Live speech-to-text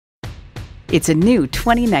It's a new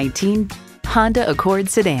 2019 Honda Accord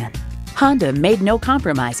sedan. Honda made no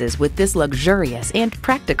compromises with this luxurious and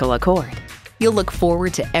practical Accord. You'll look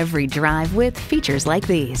forward to every drive with features like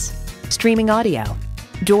these: streaming audio,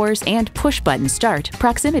 doors and push-button start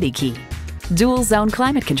proximity key, dual zone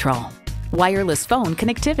climate control, wireless phone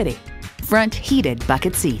connectivity, front heated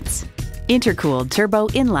bucket seats, intercooled turbo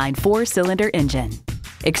inline 4-cylinder engine,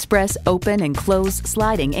 express open and close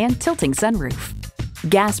sliding and tilting sunroof,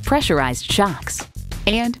 gas pressurized shocks,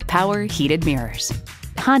 and power heated mirrors.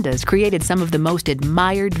 Honda's created some of the most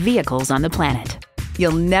admired vehicles on the planet.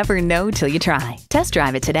 You'll never know till you try. Test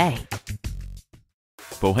drive it today.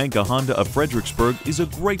 Pohanka Honda of Fredericksburg is a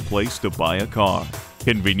great place to buy a car.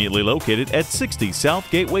 Conveniently located at 60 South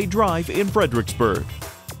Gateway Drive in Fredericksburg.